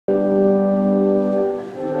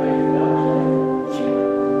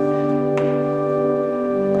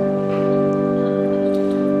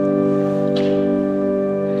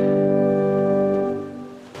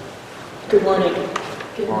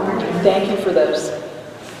for those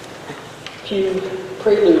few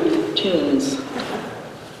prelude tunes.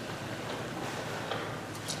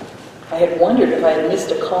 I had wondered if I had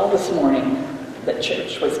missed a call this morning that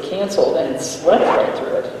church was canceled and it slept right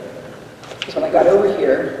through it. Because when I got over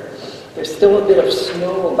here, there's still a bit of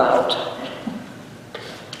snow about.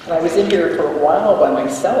 And I was in here for a while by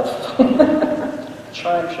myself.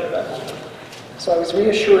 Charm showed up. So I was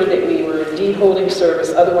reassured that we were indeed holding service,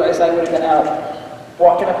 otherwise I would have been out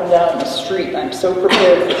walking up and down the street. I'm so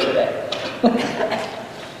prepared for today.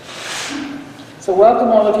 So welcome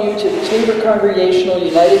all of you to the Tabor Congregational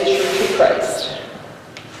United Church of Christ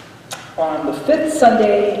on the 5th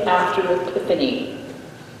Sunday after Epiphany.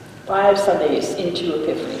 5 Sundays into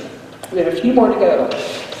Epiphany. We have a few more to go.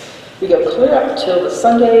 We go clear up till the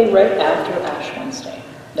Sunday right after Ash Wednesday.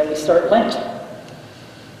 Then we start Lent.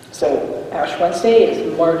 So Ash Wednesday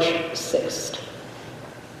is March 6th.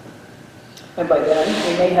 And by then,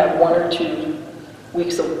 we may have 1 or 2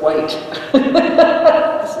 weeks of white.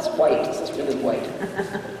 This is white. This is really white.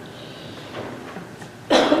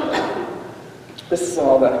 This is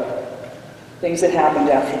all the things that happened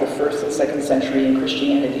after the 1st and 2nd century in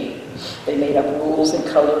Christianity. They made up rules and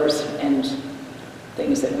colors and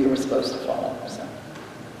things that we were supposed to follow. So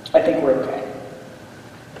I think we're okay.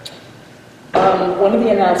 One of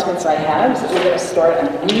the announcements I have is that we're going to start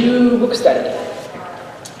a new book study.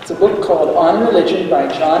 It's a book called On Religion by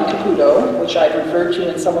John Caputo, which I've referred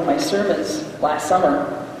to in some of my sermons last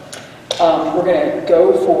summer. We're going to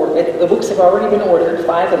go for, the books have already been ordered,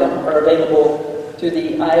 5 of them are available through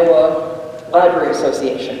the Iowa Library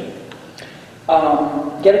Association.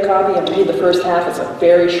 Get a copy and read the first half. It's a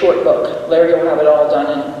very short book. Larry will have it all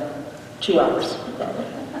done in 2 hours, probably.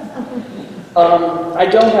 I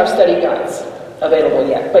don't have study guides available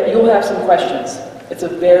yet, but you'll have some questions. It's a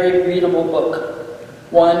very readable book.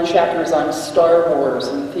 1 chapter is on Star Wars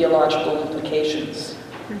and the theological implications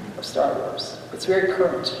of Star Wars. It's very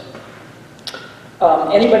current.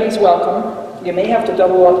 Anybody's welcome. You may have to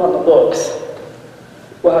double up on the books.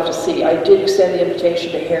 We'll have to see. I did extend the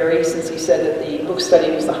invitation to Harry since he said that the book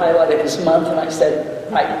study was the highlight of his month, and I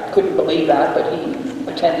said I couldn't believe that, but he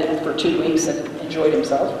attended for 2 weeks and enjoyed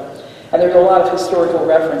himself. And there's a lot of historical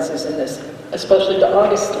references in this, especially to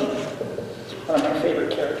Augustine, one of my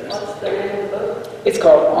favorite characters. What's the name of the book? It's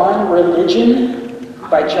called On Religion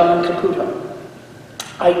by John Caputo.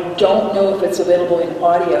 I don't know if it's available in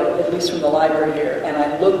audio, at least from the library here, and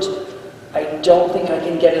I looked. I don't think I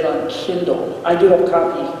can get it on Kindle. I do have a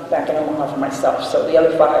copy back in Omaha for myself, so the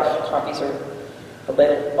other 5 copies are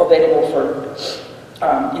available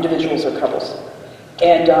for individuals or couples.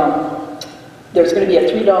 And there's going to be a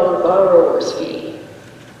 $3 borrower's fee.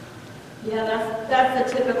 Yeah,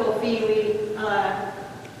 that's the typical fee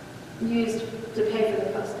we used to pay for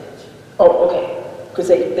the postage. Oh, okay, because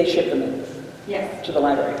they ship them in Yes. to the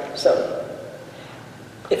library. So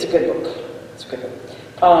it's a good book. It's a good book.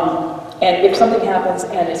 And if something happens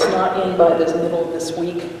and it's not in by the middle of this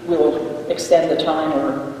week, we'll extend the time,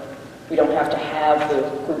 or we don't have to have the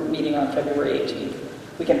group meeting on February 18th.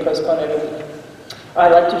 We can postpone it a week. I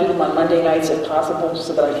like to do them on Monday nights if possible,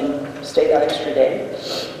 so that I can stay that extra day.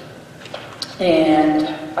 And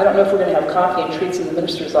I don't know if we're going to have coffee and treats in the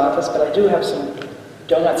minister's office, but I do have some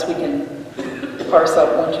donuts we can parse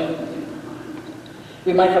out 1, 2.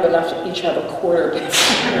 We might have enough to each have a quarter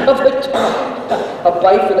of the donut, a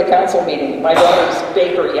bite for the council meeting. My daughter's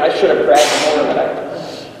bakery, I should have grabbed more,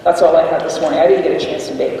 but that's all I had this morning. I didn't get a chance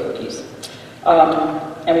to bake cookies.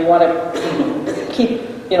 And we want to keep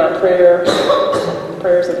in our prayers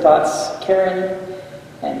and thoughts, Karen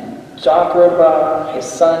and Jock Rodabaugh, his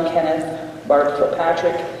son Kenneth, Barb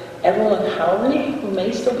Kilpatrick, Evelyn Howry, who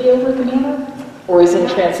may still be over at the manor, or is in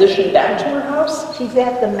transition back to her house. She's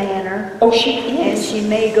at the manor. Oh, she is. And she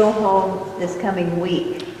may go home this coming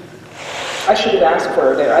week. I should have asked for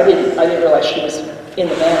her there. I didn't realize she was in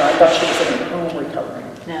the manor. I thought she was in her home recovering.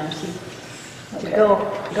 No, she's Okay. to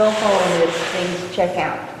go home if things check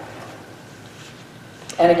out.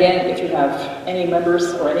 And again, if you have any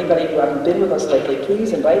members or anybody who haven't been with us lately,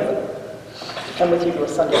 please invite them to come with you to a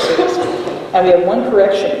Sunday service. And we have 1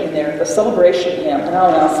 correction in there. The celebration hymn, and I'll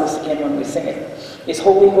announce this again when we sing it, is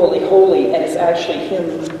Holy, Holy, Holy, and it's actually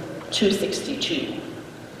hymn 262,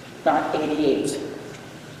 not 88.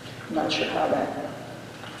 I'm not sure how that,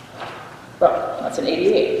 well, that's an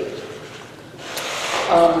 88.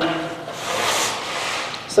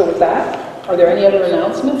 So with that, are there any other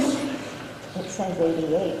announcements? It says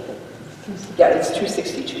 88. Yeah, it's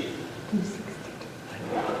 262. 262.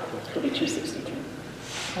 It'll be 262.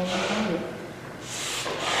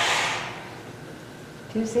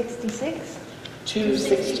 266?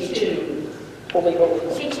 262. Holy, holy,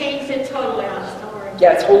 holy. She changed it totally on us, don't worry.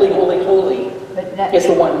 Yeah, it's holy, holy, holy. But that, It's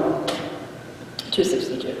the one,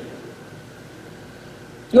 262.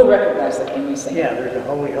 You'll recognize that when we sing. Yeah, there's a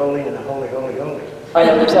holy, holy, and a holy, holy, holy. I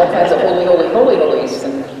know there's all kinds of holy, holy, holy, holies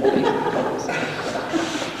and holy, holies.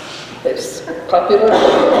 There's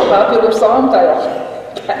popular song title.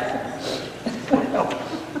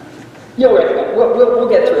 You'll recognize. We'll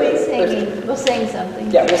get through we'll be it. singing, we'll sing something.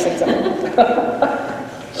 Yeah, we'll sing something.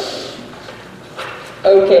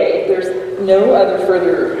 Okay, there's no other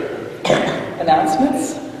further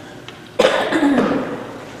announcements.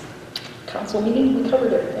 Council meeting, we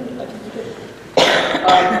covered everything. I think we did.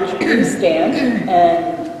 Would you please stand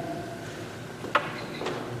and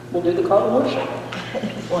we'll do the call to worship.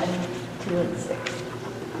 1, 2, and 6.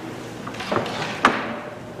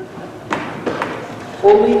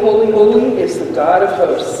 Holy, holy, holy is the God of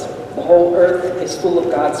hosts. The whole earth is full of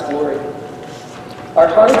God's glory. Our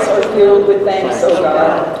hearts are filled with thanks, O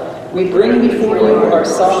God. We bring before you our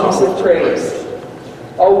songs of praise.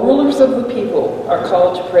 All rulers of the people are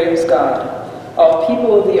called to praise God. All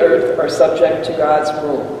people of the earth are subject to God's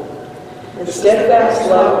rule. The steadfast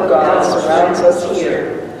love of God surrounds us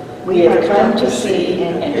here. We have come to see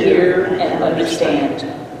and hear and understand.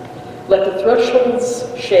 Let the thresholds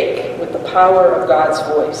shake with the power of God's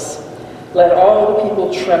voice. Let all the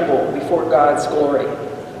people tremble before God's glory.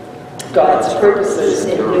 God's purposes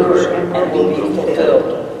endure and will be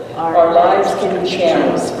fulfilled. Our lives can be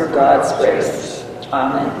channels for God's grace.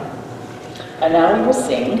 Amen. And now we will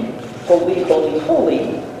sing Holy, Holy,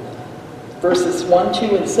 Holy, verses 1,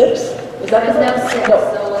 2, and 6. Is that There's no correct? 6,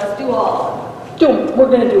 No. so let's do all. Do 'em. We're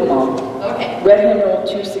going to do them all. Okay. Red Hymnal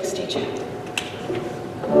 262.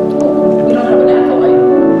 We don't have an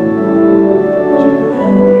acolyte. Holy,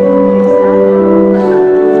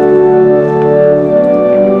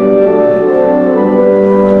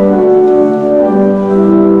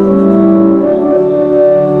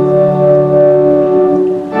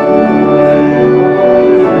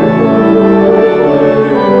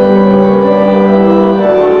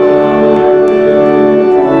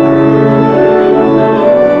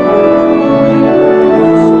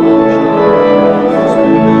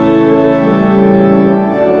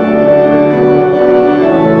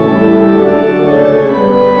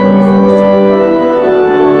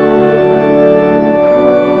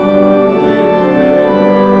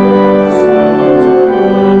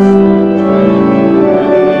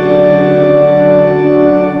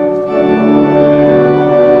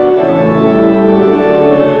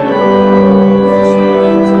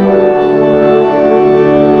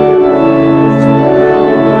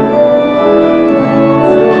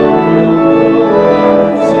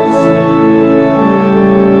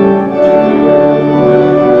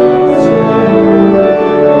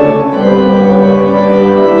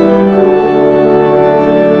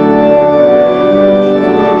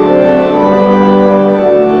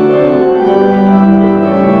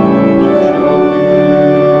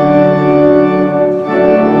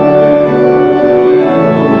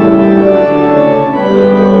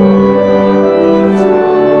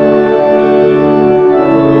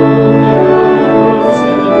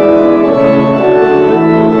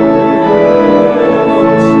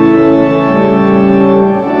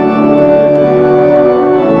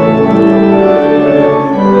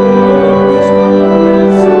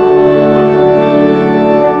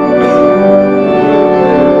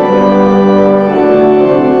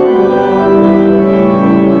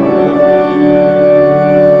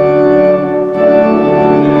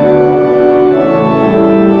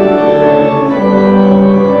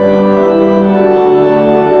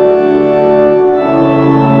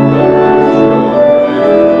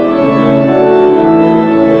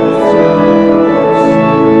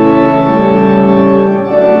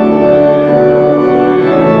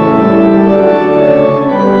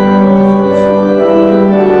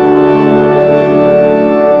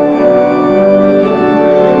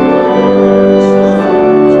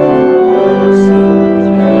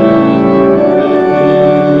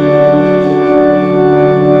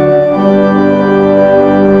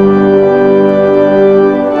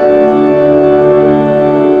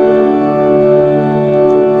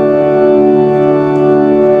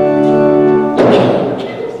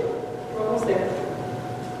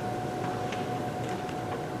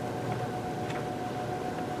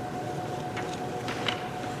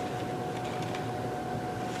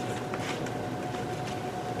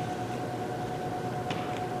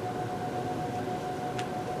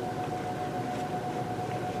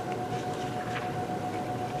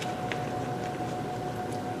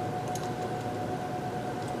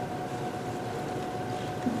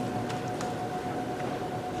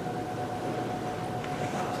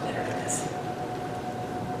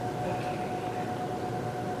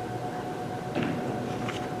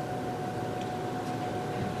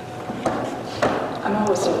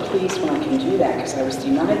 feel so pleased when I can do that because I was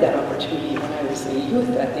denied that opportunity when I was a youth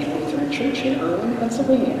at the Lutheran Church in Irwin,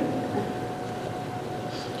 Pennsylvania.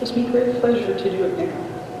 It gives me great pleasure to do it now.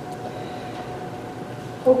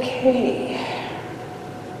 Okay.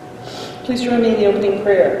 Please join me in the opening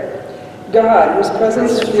prayer. God, whose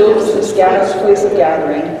presence fills this place of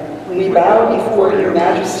gathering, we bow before your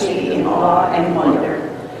majesty in awe and wonder.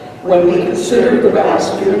 When we consider the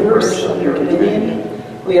vast universe of your dominion,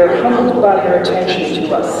 we are humbled by your attention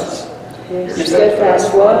to us. Your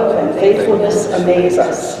steadfast love and faithfulness amaze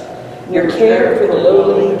us. Your care for the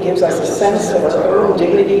lowly gives us a sense of our own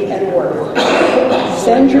dignity and worth.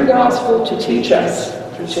 Send your gospel to teach us,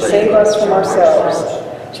 to save us from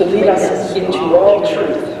ourselves, to lead us into all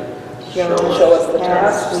truth. Show us the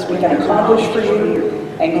tasks we can accomplish for you,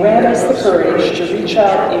 and grant us the courage to reach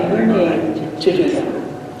out in your name to do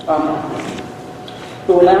them. Amen.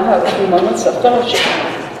 We will now have a few moments of fellowship.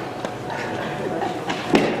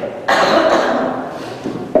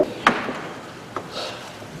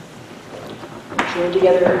 Join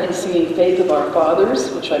together in singing Faith of Our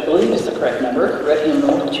Fathers, which I believe is the correct number, Red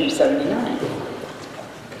Hymnal 279.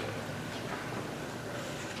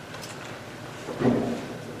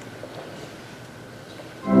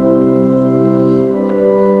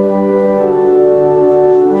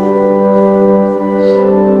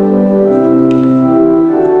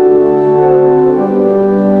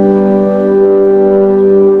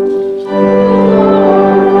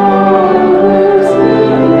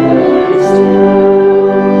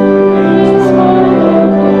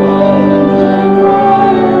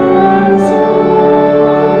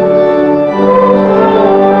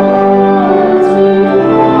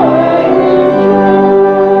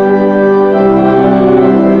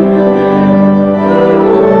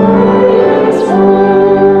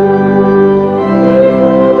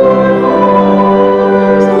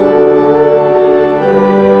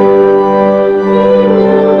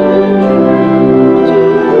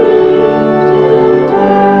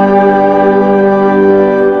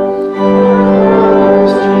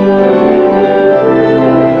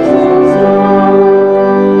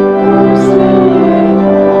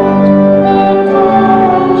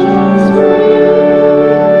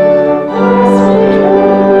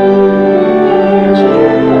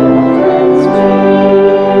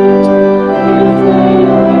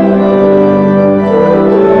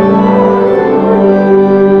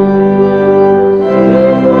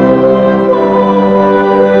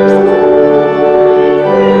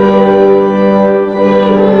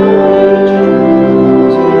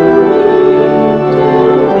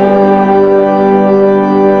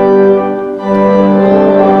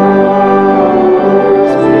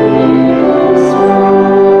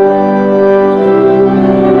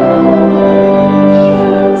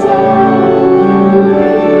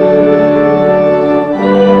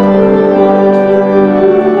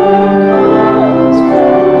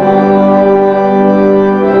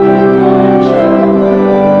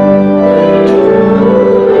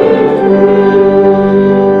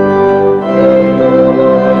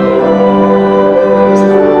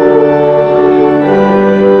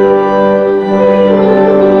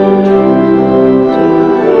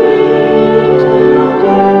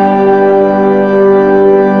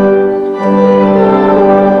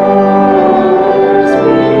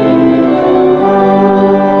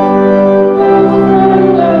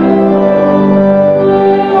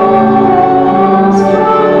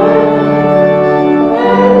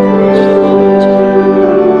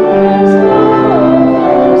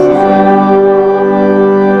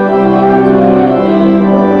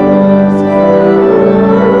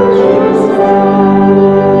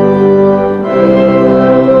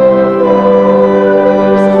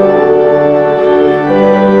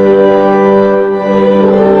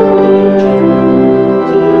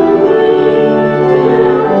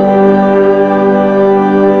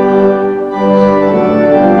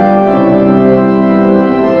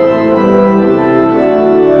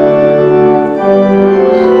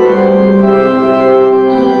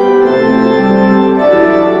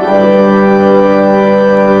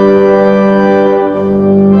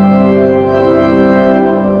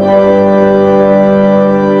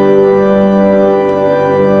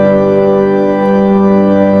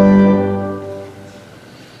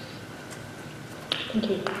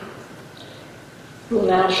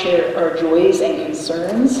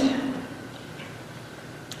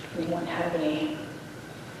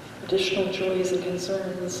 additional joys and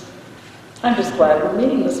concerns. I'm just glad we're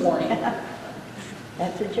meeting this morning.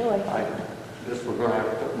 That's a joy. I guess we're going to have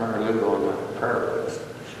to put Mary Lou on the prayer list.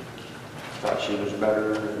 Thought she was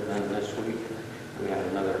better than this week. We had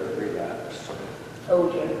another relapse. So.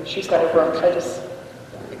 Oh, yeah. She's got a bronchitis.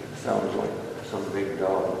 Sounds like some big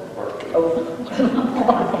dog barking. Oh,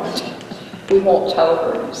 we won't tell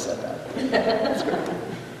her you said that. That's great.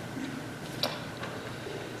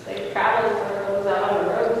 Safe travels when it goes out on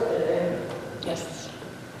the roads today. Yes.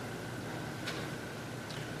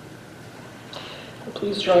 Well,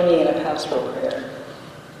 please join me in a pastoral prayer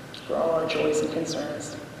for all our joys and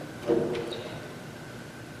concerns.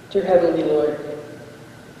 Dear Heavenly Lord,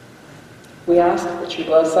 we ask that you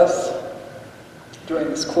bless us during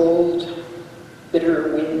this cold,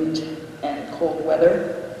 bitter wind and cold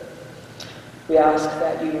weather. We ask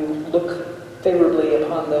that you look favorably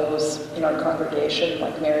upon those in our congregation,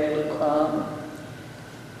 like Mary Lou Crom,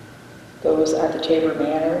 those at the Tabor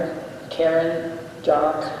Manor, Karen,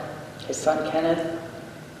 Jock, his son Kenneth,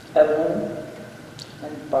 Evelyn,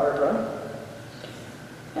 and Barbara,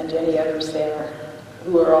 and any others there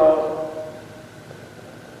who are all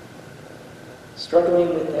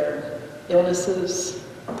struggling with their illnesses,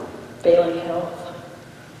 failing health,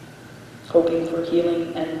 hoping for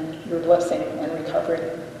healing and your blessing and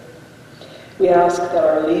recovery. We ask that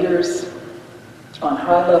our leaders on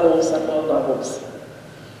high levels and low levels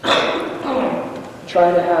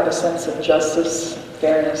try to have a sense of justice,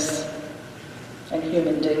 fairness, and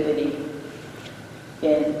human dignity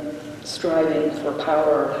in striving for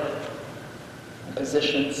power and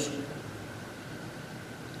positions.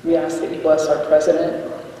 We ask that you bless our president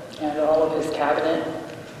and all of his cabinet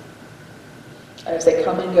as they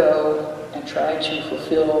come and go and try to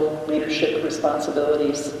fulfill leadership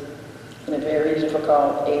responsibilities in a very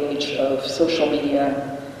difficult age of social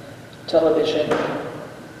media, television,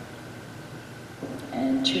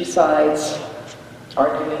 and two sides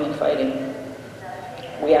arguing and fighting.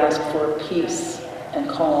 We ask for peace and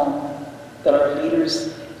calm, that our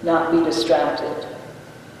leaders not be distracted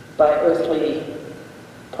by earthly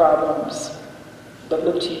problems, but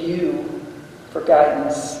look to you for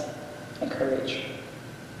guidance and courage.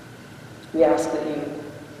 We ask that you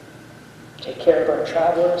take care of our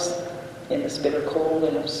travelers in this bitter cold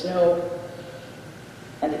and snow,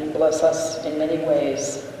 and that you bless us in many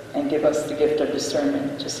ways and give us the gift of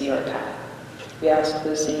discernment to see our path. We ask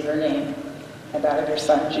this in your name and that of your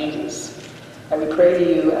Son, Jesus. And we pray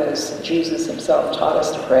to you as Jesus himself taught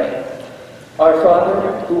us to pray. Our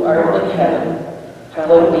Father, who art in heaven,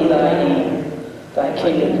 hallowed be thy name. Thy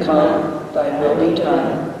kingdom come, thy will be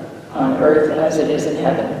done, on earth as it is in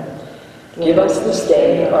heaven. Give us this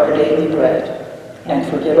day our daily bread, and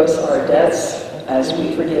forgive us our debts as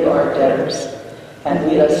we forgive our debtors. And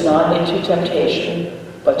lead us not into temptation,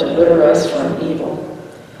 but deliver us from evil.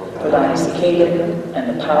 For thine is the kingdom,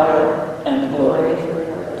 and the power, and the glory,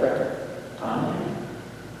 forever. Amen.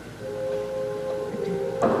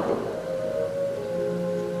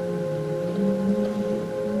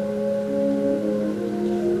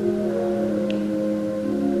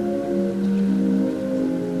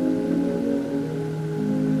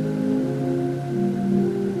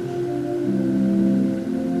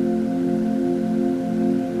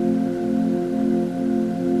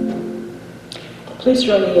 Please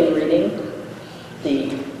join me in reading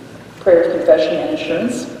the prayer of confession and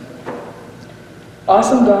assurance.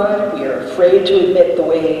 Awesome God, we are afraid to admit the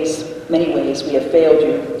many ways we have failed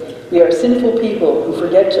you. We are sinful people who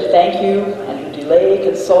forget to thank you and who delay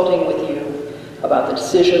consulting with you about the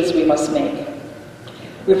decisions we must make.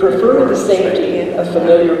 We prefer the safety of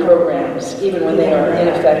familiar programs even when they are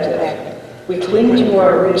ineffective. We cling to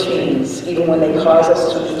our routines even when they cause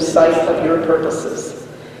us to lose sight of your purposes.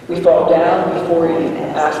 We fall down before you,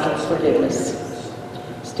 asking forgiveness.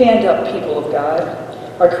 Stand up, people of God.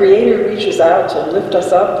 Our Creator reaches out to lift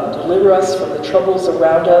us up and deliver us from the troubles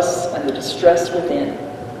around us and the distress within.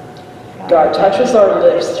 God touches our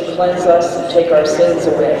lips to cleanse us and take our sins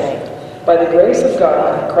away. By the grace of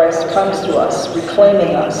God, Christ comes to us,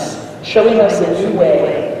 reclaiming us, showing us a new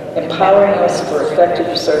way, empowering us for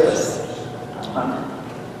effective service. Amen.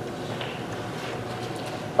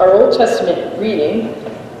 Our Old Testament reading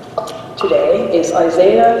today is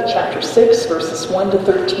Isaiah chapter 6, verses 1 to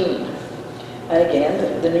 13. And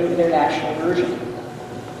again, the New International Version.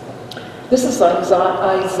 This is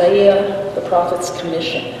Isaiah, the prophet's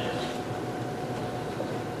commission.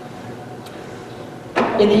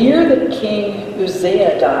 In the year that King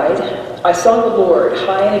Uzziah died, I saw the Lord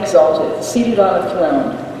high and exalted, seated on a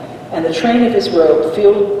throne, and the train of his robe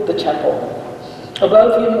filled the temple.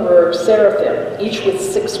 Above him were seraphim, each with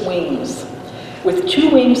 6 wings. With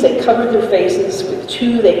 2 wings they covered their faces, with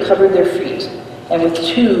 2 they covered their feet, and with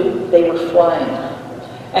 2 they were flying.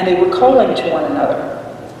 And they were calling to one another,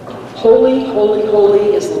 Holy, holy,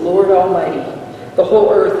 holy is the Lord Almighty. The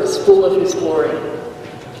whole earth is full of his glory.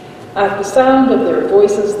 At the sound of their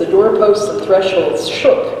voices, the doorposts and thresholds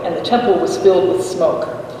shook, and the temple was filled with smoke.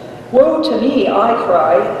 Woe to me, I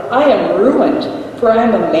cried. I am ruined, for I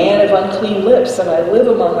am a man of unclean lips, and I live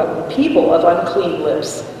among a people of unclean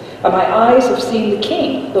lips. And my eyes have seen the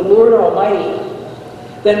King, the Lord Almighty.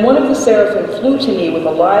 Then one of the seraphim flew to me with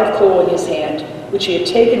a live coal in his hand, which he had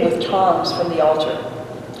taken with tongs from the altar.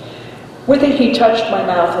 With it he touched my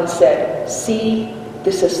mouth and said, See,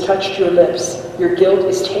 this has touched your lips. Your guilt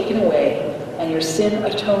is taken away, and your sin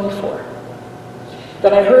atoned for.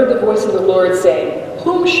 Then I heard the voice of the Lord saying,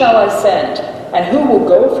 Whom shall I send, and who will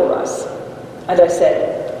go for us? And I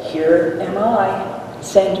said, Here am I,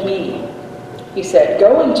 send me. He said,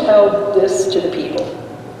 Go and tell this to the people.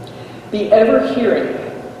 Be ever hearing,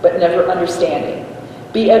 but never understanding.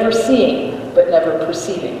 Be ever seeing, but never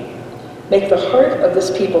perceiving. Make the heart of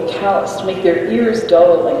this people calloused, make their ears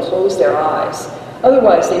dull, and close their eyes.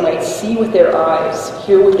 Otherwise they might see with their eyes,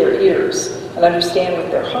 hear with their ears, and understand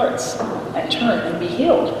with their hearts, and turn and be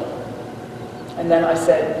healed. And then I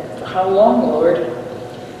said, For how long, Lord?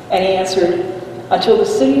 And he answered, Until the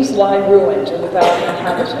cities lie ruined and without an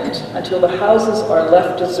inhabitant, until the houses are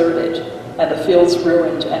left deserted, and the fields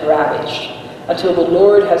ruined and ravaged, until the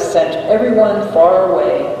Lord has sent everyone far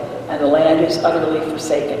away, and the land is utterly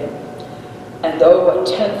forsaken. And though a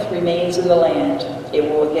tenth remains in the land, it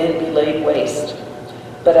will again be laid waste.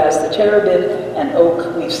 But as the terebinth and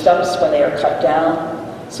oak leave stumps when they are cut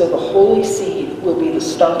down, so the holy seed will be the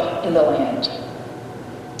stump in the land.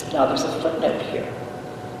 Now there's a footnote here.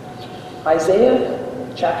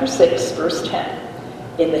 Isaiah chapter 6, verse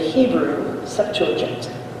 10, in the Hebrew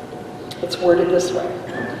Septuagint. It's worded this way.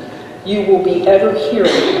 You will be ever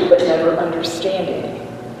hearing, but never understanding.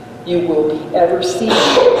 You will be ever seeing,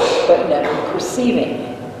 but never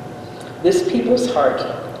perceiving. This people's heart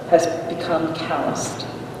has become calloused.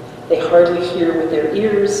 They hardly hear with their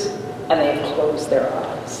ears, and they have closed their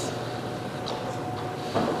eyes.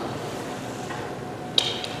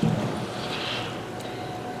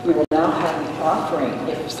 We will now have the offering,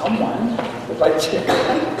 if someone would like to look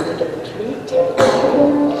at the treat.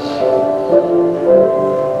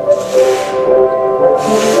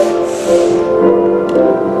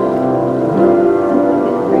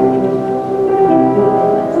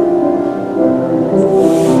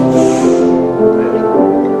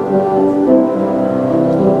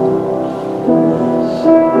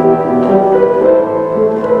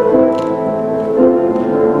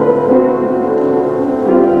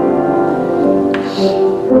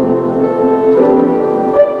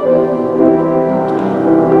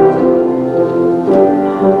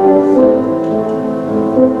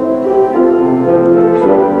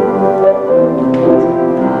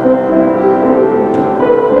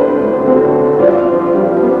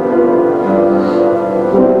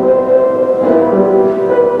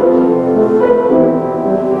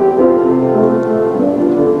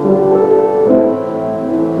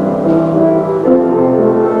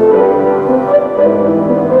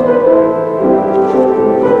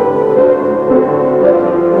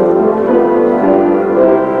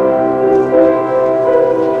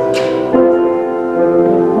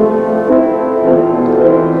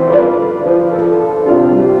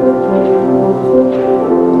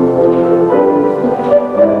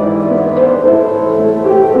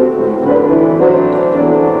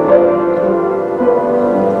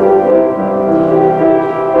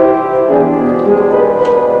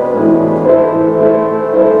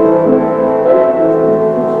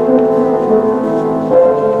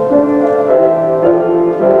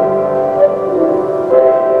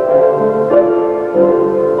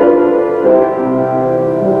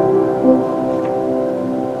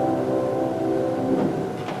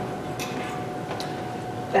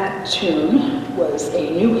 That tune was a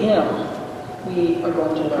new hymn we are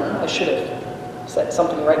going to learn. I should have said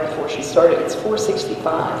something right before she started. It's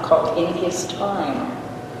 465, called In His Time.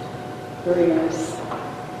 Very nice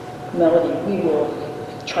melody. We will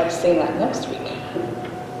try to sing that next week.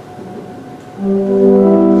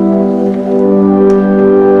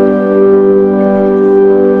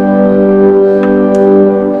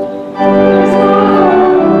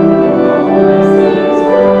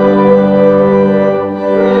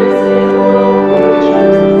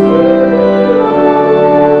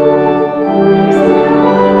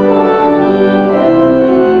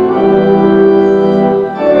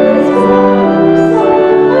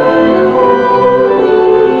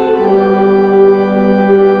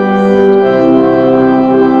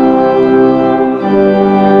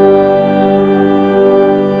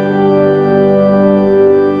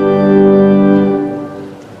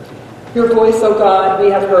 Your voice, O God,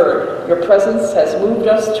 we have heard. Your presence has moved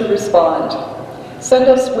us to respond. Send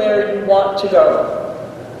us where you want to go.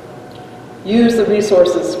 Use the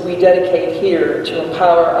resources we dedicate here to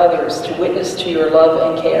empower others to witness to your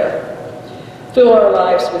love and care. Fill our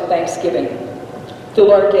lives with thanksgiving.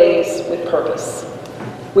 Fill our days with purpose.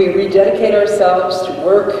 We rededicate ourselves to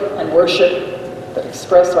work and worship that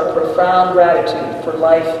express our profound gratitude for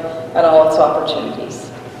life and all its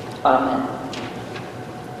opportunities. Amen.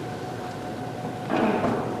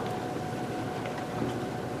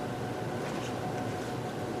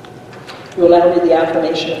 We will now read the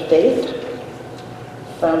affirmation of faith,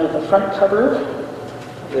 found in the front cover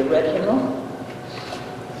of the red hymnal.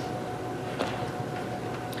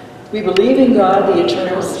 We believe in God, the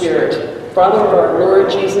eternal Spirit, Father of our Lord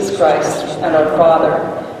Jesus Christ, and our Father,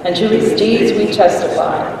 and to his deeds we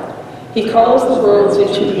testify. He calls the worlds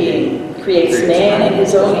into being, creates man in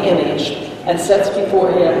his own image, and sets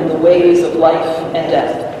before him the ways of life and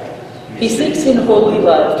death. He seeks in holy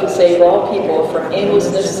love to save all people from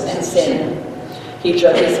aimlessness and sin. He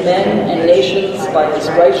judges men and nations by his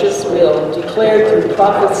righteous will, declared through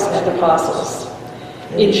prophets and apostles.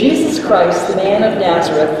 In Jesus Christ, the man of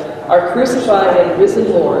Nazareth, our crucified and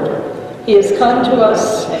risen Lord, he has come to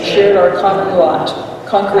us and shared our common lot,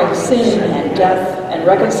 conquering sin and death and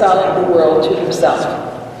reconciling the world to himself.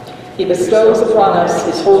 He bestows upon us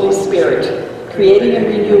his Holy Spirit, creating and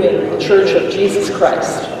renewing the Church of Jesus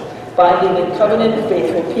Christ, binding in covenant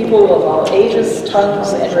faithful people of all ages,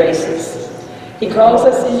 tongues, and races. He calls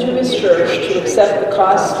us into his church to accept the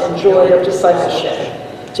cost and joy of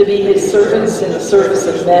discipleship, to be his servants in the service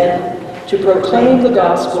of men, to proclaim the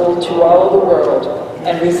gospel to all the world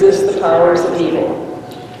and resist the powers of evil,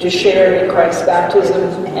 to share in Christ's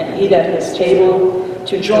baptism and eat at his table,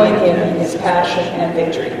 to join him in his passion and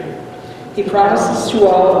victory. He promises to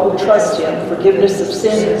all who trust him forgiveness of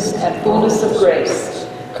sins and fullness of grace,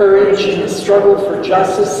 courage in the struggle for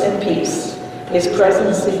justice and peace, his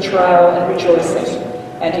presence in trial and rejoicing,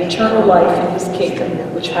 and eternal life in his kingdom,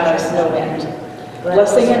 which has no end.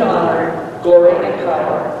 Blessing and honor, glory and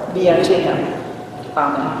power be unto him.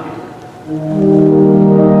 Amen.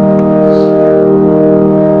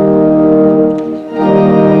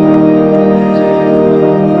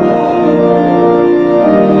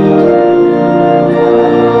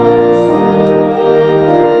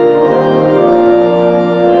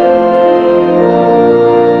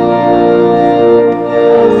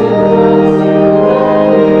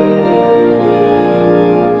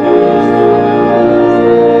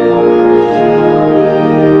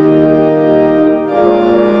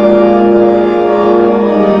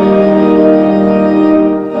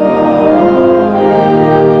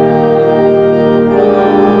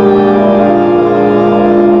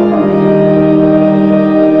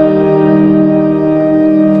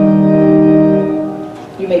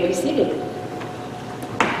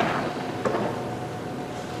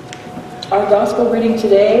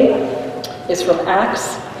 Today is from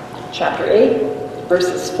Acts chapter 8,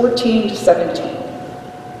 verses 14 to 17.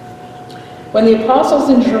 When the apostles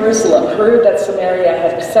in Jerusalem heard that Samaria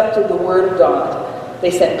had accepted the word of God, they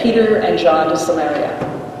sent Peter and John to Samaria.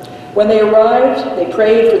 When they arrived, they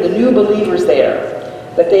prayed for the new believers there,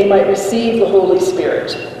 that they might receive the Holy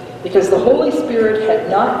Spirit, because the Holy Spirit had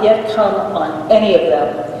not yet come on any of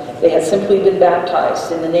them. They had simply been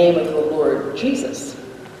baptized in the name of the Lord Jesus.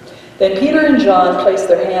 Then Peter and John placed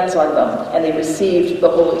their hands on them, and they received the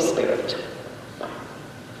Holy Spirit.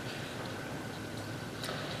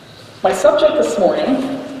 My subject this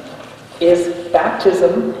morning is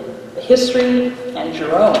baptism, the history, and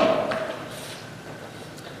Jerome.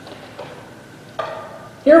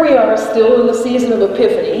 Here we are still in the season of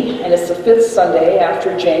Epiphany, and it's the 5th Sunday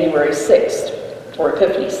after January 6th, or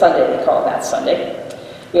Epiphany Sunday, they call that Sunday.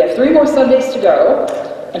 We have 3 more Sundays to go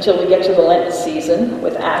until we get to the Lenten season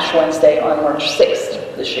with Ash Wednesday on March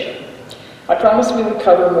 6th this year. I promised we would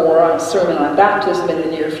cover more on a sermon on baptism in the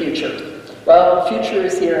near future. Well, the future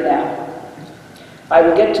is here now. I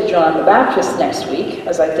will get to John the Baptist next week,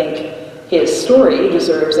 as I think his story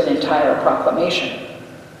deserves an entire proclamation.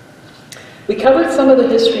 We covered some of the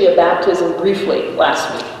history of baptism briefly last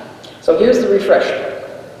week, so here's the refresher.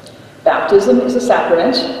 Baptism is a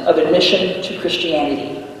sacrament of admission to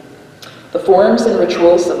Christianity. The forms and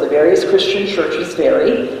rituals of the various Christian churches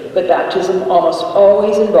vary, but baptism almost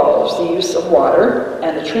always involves the use of water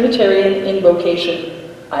and the Trinitarian invocation,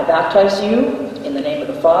 I baptize you in the name of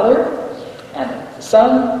the Father, and of the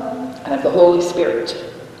Son, and of the Holy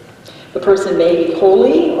Spirit. The person may be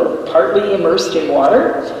wholly or partly immersed in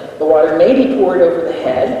water. The water may be poured over the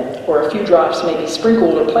head, or a few drops may be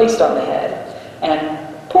sprinkled or placed on the head,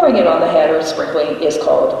 and pouring it on the head or sprinkling is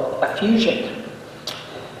called effusion.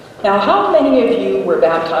 Now, how many of you were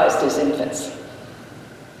baptized as infants?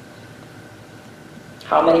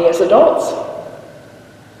 How many as adults?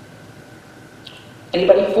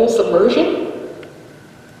 Anybody full submersion?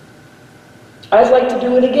 I'd like to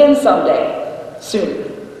do it again someday,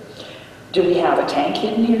 soon. Do we have a tank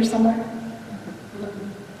hidden here somewhere?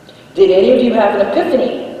 Did any of you have an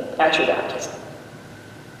epiphany at your baptism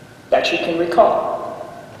that you can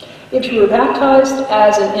recall? If you were baptized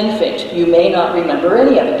as an infant, you may not remember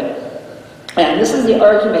any of it. And this is the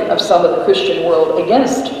argument of some of the Christian world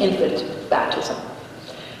against infant baptism.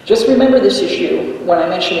 Just remember this issue when I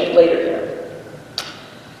mention it later here.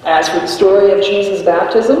 As for the story of Jesus'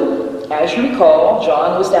 baptism, as you recall,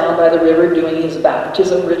 John was down by the river doing his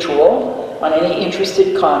baptism ritual on any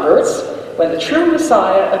interested converts when the true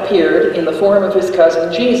Messiah appeared in the form of his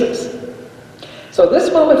cousin Jesus. So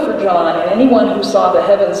this moment for John and anyone who saw the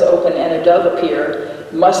heavens open and a dove appear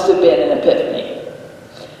must have been an epiphany.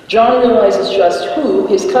 John realizes just who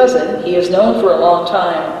his cousin, he has known for a long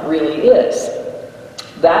time, really is.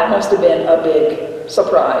 That must have been a big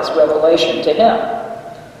surprise revelation to him.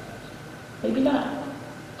 Maybe not.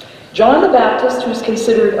 John the Baptist, who's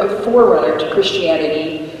considered a forerunner to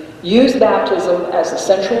Christianity, used baptism as the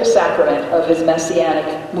central sacrament of his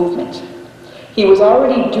messianic movement. He was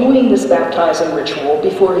already doing this baptizing ritual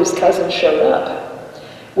before his cousin showed up.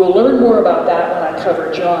 We'll learn more about that when I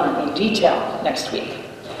cover John in detail next week.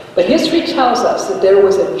 But history tells us that there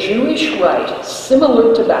was a Jewish rite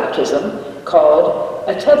similar to baptism called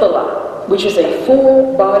a tevilah, which is a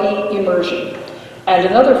full body immersion, and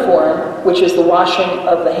another form, which is the washing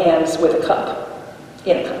of the hands with a cup,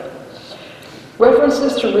 in a cup.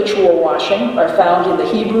 References to ritual washing are found in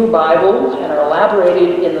the Hebrew Bible and are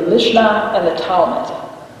elaborated in the Mishnah and the Talmud,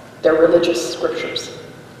 their religious scriptures.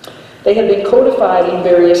 They have been codified in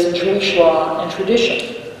various Jewish law and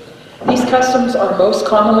tradition. These customs are most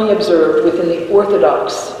commonly observed within the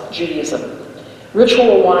Orthodox Judaism.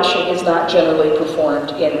 Ritual washing is not generally performed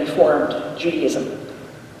in Reformed Judaism.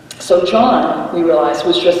 So John, we realize,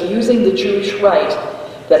 was just using the Jewish rite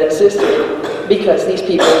that existed because these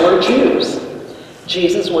people were Jews.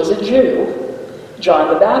 Jesus was a Jew.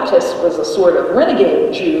 John the Baptist was a sort of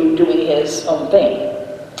renegade Jew doing his own thing.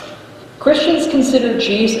 Christians consider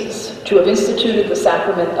Jesus to have instituted the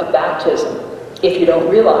sacrament of baptism, if you don't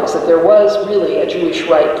realize that there was really a Jewish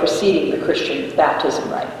rite preceding the Christian baptism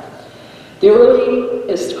rite. The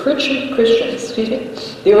earliest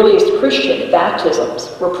Christian baptisms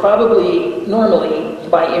were probably normally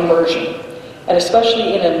by immersion, and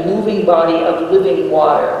especially in a moving body of living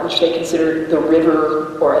water, which they considered the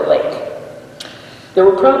river or a lake. There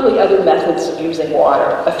were probably other methods of using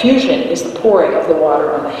water. Effusion is the pouring of the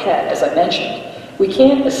water on the head, as I mentioned. We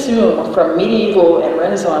can't assume from medieval and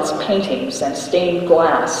Renaissance paintings and stained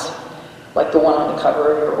glass, like the one on the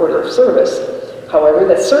cover of your order of service, however,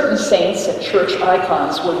 that certain saints and church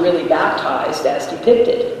icons were really baptized as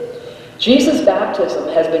depicted. Jesus' baptism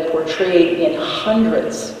has been portrayed in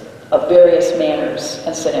hundreds of various manners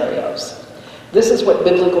and scenarios. This is what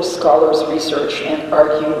biblical scholars research and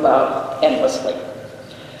argue about endlessly.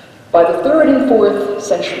 By the 3rd and 4th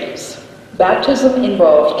centuries, baptism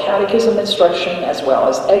involved catechism instruction as well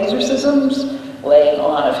as exorcisms, laying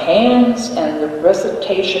on of hands, and the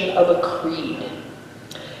recitation of a creed.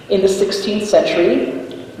 In the 16th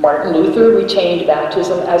century, Martin Luther retained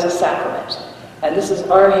baptism as a sacrament, and this is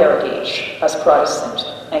our heritage as Protestant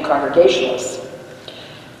and Congregationalists.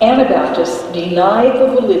 Anabaptists denied the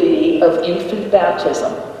validity of infant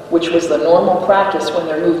baptism, which was the normal practice when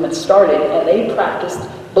their movement started, and they practiced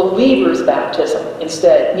believer's baptism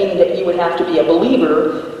instead, meaning that you would have to be a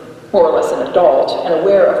believer, more or less an adult, and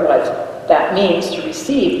aware of what that means to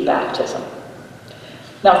receive baptism.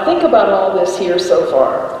 Now think about all this here so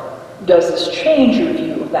far. Does this change your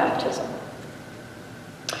view of baptism?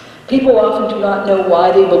 People often do not know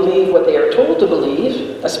why they believe what they are told to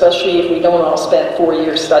believe, especially if we don't all spend 4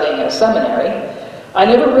 years studying at a seminary. I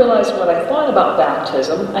never realized what I thought about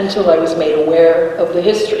baptism until I was made aware of the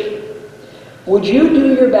history. Would you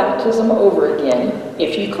do your baptism over again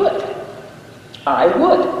if you could? I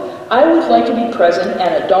would. I would like to be present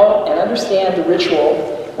and adult and understand the ritual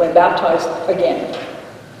when baptized again.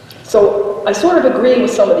 So I sort of agree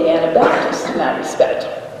with some of the Anabaptists in that respect.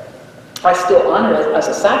 I still honor it as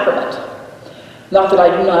a sacrament. Not that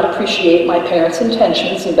I do not appreciate my parents'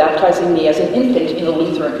 intentions in baptizing me as an infant in a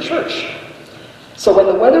Lutheran church. So when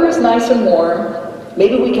the weather is nice and warm,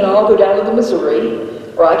 maybe we can all go down to the Missouri,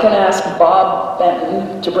 or I can ask Bob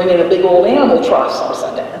Benton to bring in a big old animal trough some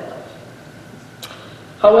Sunday.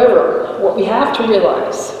 However, what we have to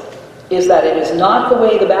realize is that it is not the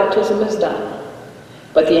way the baptism is done,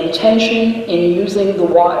 but the intention in using the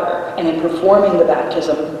water and in performing the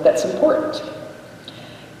baptism that's important.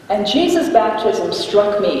 And Jesus' baptism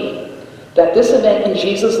struck me that this event in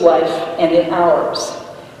Jesus' life and in ours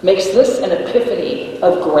makes this an epiphany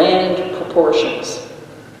of grand proportions,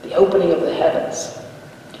 the opening of the heavens.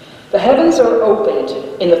 The heavens are opened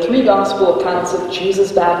in the 3 gospel accounts of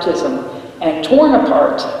Jesus' baptism and torn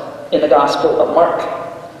apart in the Gospel of Mark.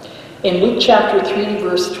 In Luke chapter 3,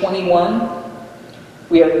 verse 21,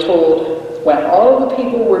 we are told, when all of the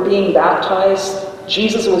people were being baptized,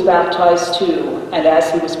 Jesus was baptized too, and as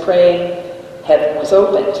he was praying, heaven was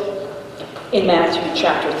opened. In Matthew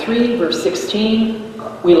chapter 3, verse 16,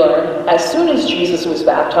 we learn, as soon as Jesus was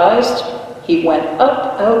baptized, he went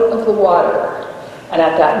up out of the water, and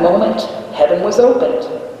at that moment, heaven was opened,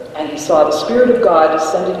 and he saw the Spirit of God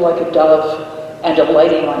descending like a dove and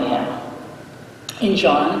alighting on him. In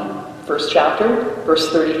John, first chapter, verse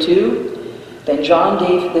 32, then John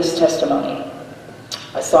gave this testimony.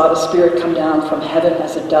 I saw the Spirit come down from heaven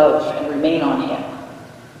as a dove and remain on him.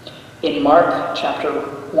 In Mark chapter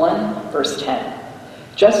 1, verse 10,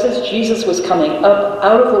 just as Jesus was coming up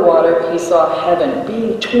out of the water, he saw heaven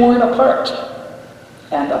being torn apart,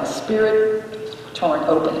 and the Spirit torn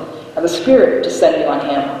open, and the Spirit descending on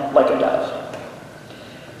him like a dove.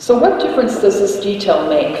 So what difference does this detail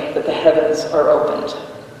make that the heavens are opened?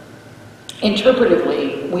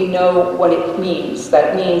 Interpretively, we know what it means.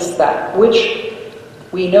 That means that which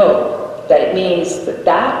we know that it means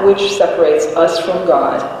that which separates us from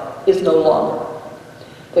God is no longer.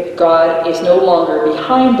 That God is no longer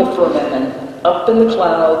behind the firmament, up in the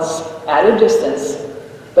clouds, at a distance,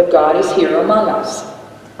 but God is here among us.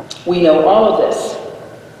 We know all of this,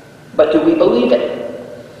 but do we believe it?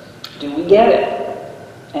 Do we get it?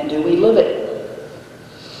 And do we live it?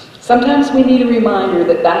 Sometimes we need a reminder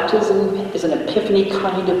that baptism is an epiphany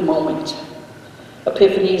kind of moment.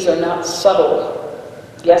 Epiphanies are not subtle.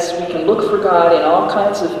 Yes, we can look for God in all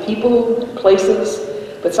kinds of people, places,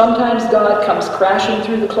 but sometimes God comes crashing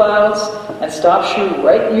through the clouds and stops you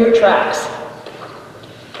right in your tracks.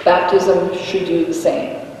 Baptism should do the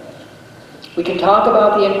same. We can talk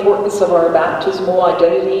about the importance of our baptismal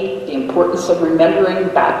identity, the importance of remembering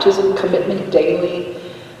baptism commitment daily,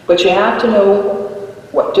 but you have to know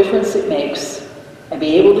what difference it makes and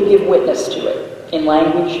be able to give witness to it in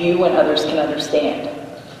language you and others can understand.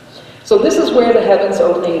 So this is where the heavens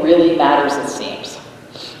opening really matters, it seems.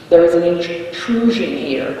 There is an intrusion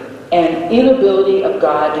here, an inability of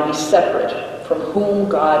God to be separate from whom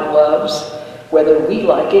God loves, whether we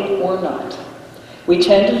like it or not. We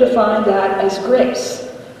tend to define that as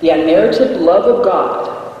grace, the unmerited love of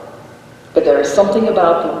God. But there is something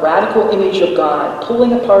about the radical image of God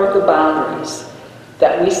pulling apart the boundaries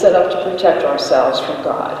that we set up to protect ourselves from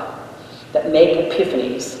God, that make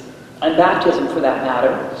epiphanies, and baptism for that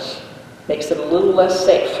matter, makes it a little less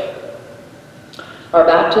safe. Our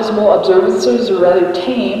baptismal observances are rather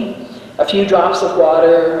tame. A few drops of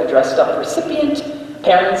water, a dressed-up recipient,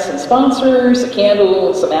 parents and sponsors, a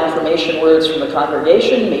candle, some affirmation words from the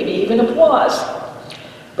congregation, maybe even applause.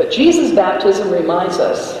 But Jesus' baptism reminds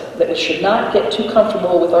us that we should not get too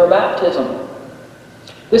comfortable with our baptism.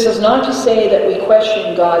 This is not to say that we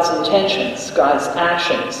question God's intentions, God's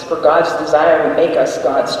actions, or God's desire to make us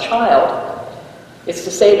God's child. It's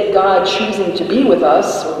to say that God choosing to be with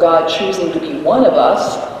us, or God choosing to be one of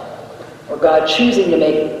us, or God choosing to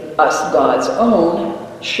make us God's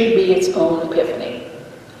own, should be its own epiphany.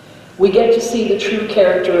 We get to see the true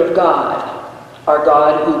character of God, our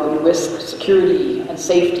God who would risk security and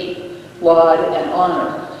safety, laud and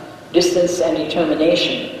honor, distance and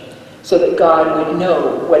determination, so that God would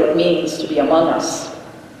know what it means to be among us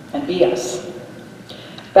and be us.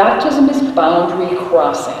 Baptism is boundary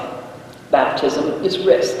crossing. Baptism is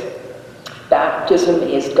risk. Baptism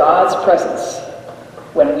is God's presence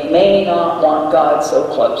when we may not want God so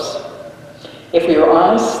close. If we are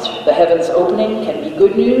honest, the heavens opening can be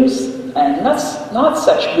good news and not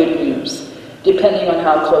such good news, depending on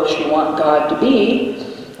how close you want God to be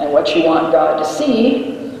and what you want God to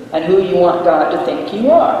see and who you want God to think you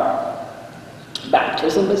are.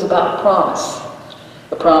 Baptism is about promise.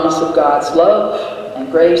 The promise of God's love and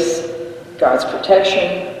grace, God's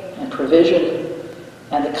protection and provision,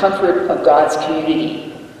 and the comfort of God's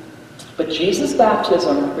community. But Jesus'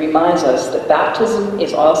 baptism reminds us that baptism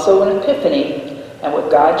is also an epiphany, and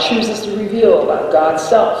what God chooses to reveal about God's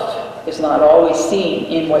self is not always seen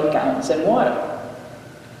in what counts in water.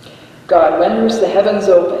 God renders the heavens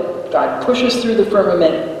open. God pushes through the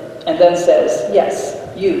firmament and then says, yes,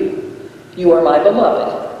 you are my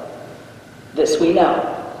beloved. This we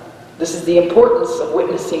know. This is the importance of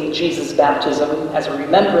witnessing Jesus' baptism as a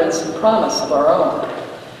remembrance and promise of our own.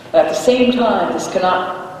 But at the same time, this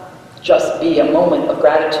cannot just be a moment of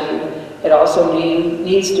gratitude, it also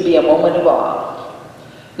needs to be a moment of awe.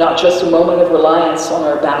 Not just a moment of reliance on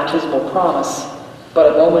our baptismal promise,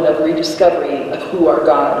 but a moment of rediscovery of who our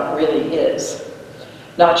God really is.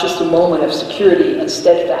 Not just a moment of security and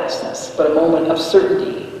steadfastness, but a moment of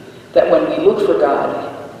certainty that when we look for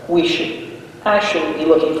God, we should actually be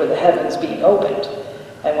looking for the heavens being opened.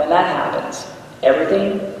 And when that happens,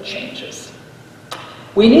 everything changes.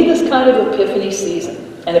 We need this kind of epiphany season,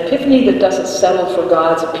 an epiphany that doesn't settle for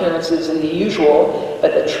God's appearances in the usual,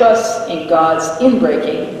 but that trusts in God's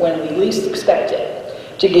inbreaking when we least expect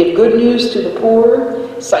it, to give good news to the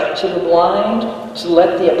poor, sight to the blind, to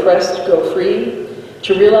let the oppressed go free,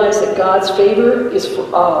 to realize that God's favor is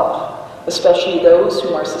for all, especially those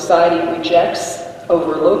whom our society rejects,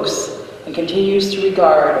 overlooks, and continues to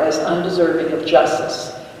regard as undeserving of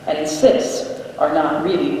justice, and insists are not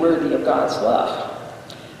really worthy of God's love.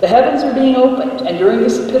 The heavens are being opened, and during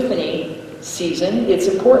this Epiphany season, it's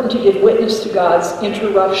important to give witness to God's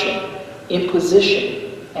interruption,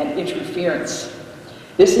 imposition, and interference.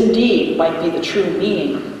 This indeed might be the true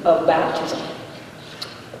meaning of baptism.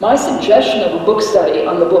 My suggestion of a book study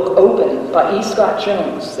on the book Open by E. Scott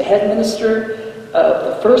Jones, the head minister of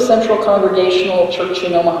the First Central Congregational Church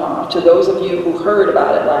in Omaha, to those of you who heard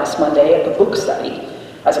about it last Monday at the book study,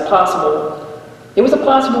 it was a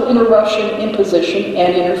possible interruption, imposition,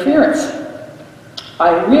 and interference.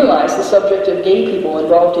 I realize the subject of gay people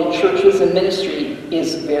involved in churches and ministry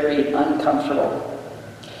is very uncomfortable.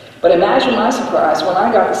 But imagine my surprise when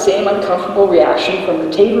I got the same uncomfortable reaction from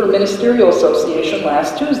the Tabor Ministerial Association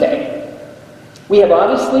last Tuesday. We have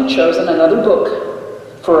obviously chosen another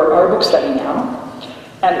book for our book study now,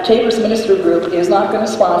 and the Tabor's minister group is not going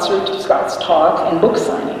to sponsor Scott's talk and book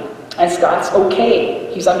signing. And Scott's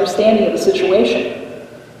okay. He's understanding of the situation.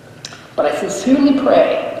 But I sincerely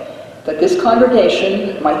pray that this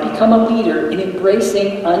congregation might become a leader in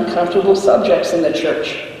embracing uncomfortable subjects in the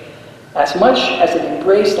church, as much as it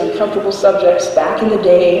embraced uncomfortable subjects back in the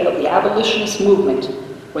day of the abolitionist movement,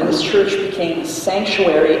 when this church became a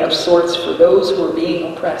sanctuary of sorts for those who were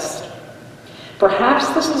being oppressed. Perhaps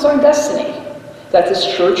this is our destiny, that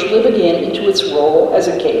this church live again into its role as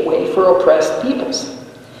a gateway for oppressed peoples.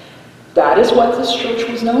 That is what this church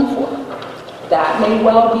was known for. That may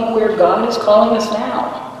well be where God is calling us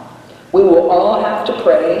now. We will all have to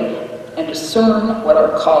pray and discern what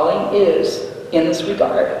our calling is in this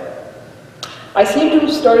regard. I seem to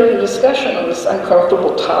have started a discussion on this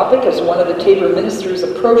uncomfortable topic as one of the Tabor ministers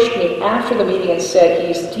approached me after the meeting and said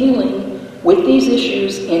he's dealing with these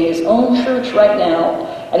issues in his own church right now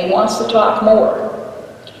and he wants to talk more.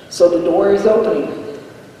 So the door is opening.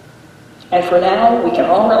 And for now, we can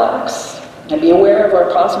all relax and be aware of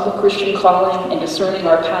our possible Christian calling and discerning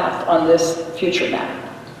our path on this future matter.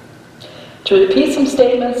 To repeat some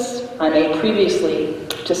statements I made previously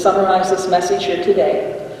to summarize this message here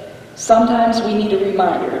today, sometimes we need a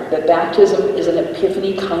reminder that baptism is an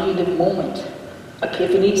epiphany kind of moment.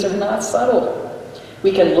 Epiphanies are not subtle.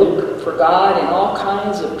 We can look for God in all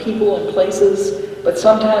kinds of people and places, but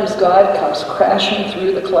sometimes God comes crashing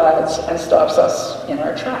through the clouds and stops us in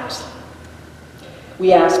our tracks.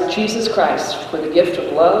 We ask Jesus Christ for the gift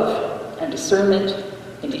of love and discernment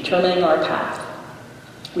in determining our path.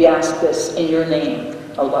 We ask this in your name,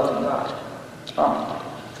 O loving God. Amen.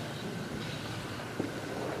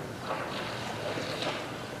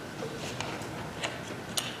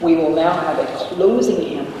 We will now have a closing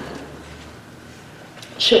hymn,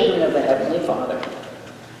 Children of the Heavenly Father,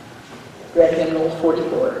 read hymnal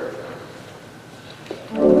 44.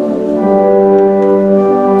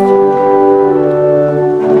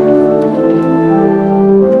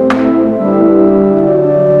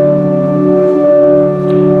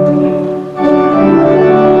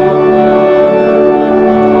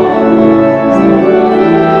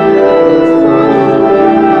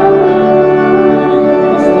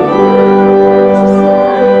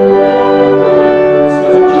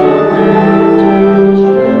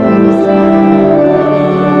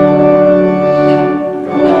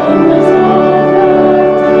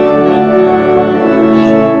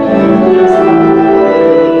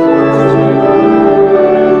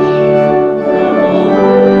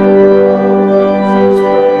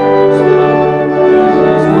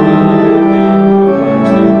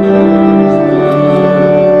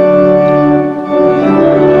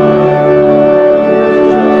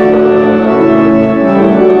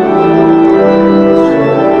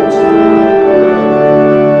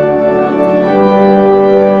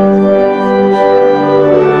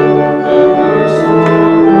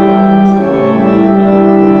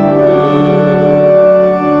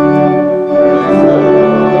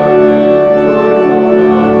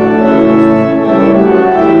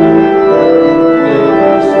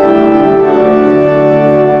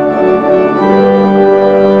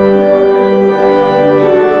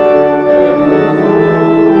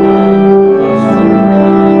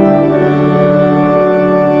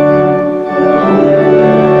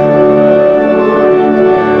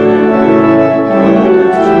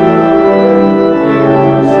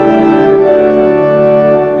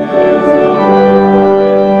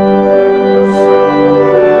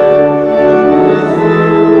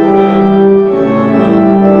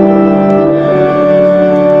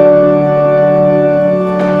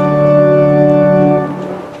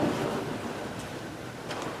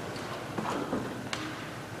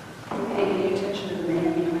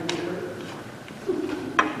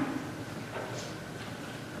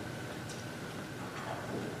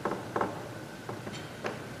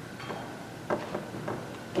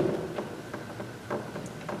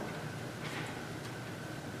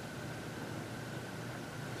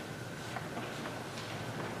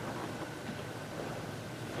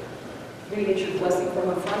 You're going to get your blessing from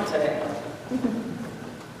the front today.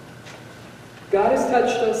 God has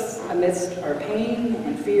touched us amidst our pain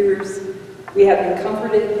and fears. We have been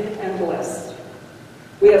comforted and blessed.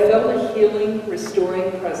 We have felt a healing,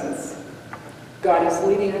 restoring presence. God is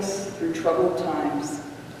leading us through troubled times.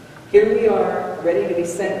 Here we are, ready to be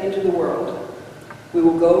sent into the world. We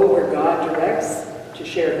will go where God directs to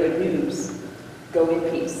share good news. Go in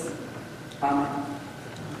peace. Amen.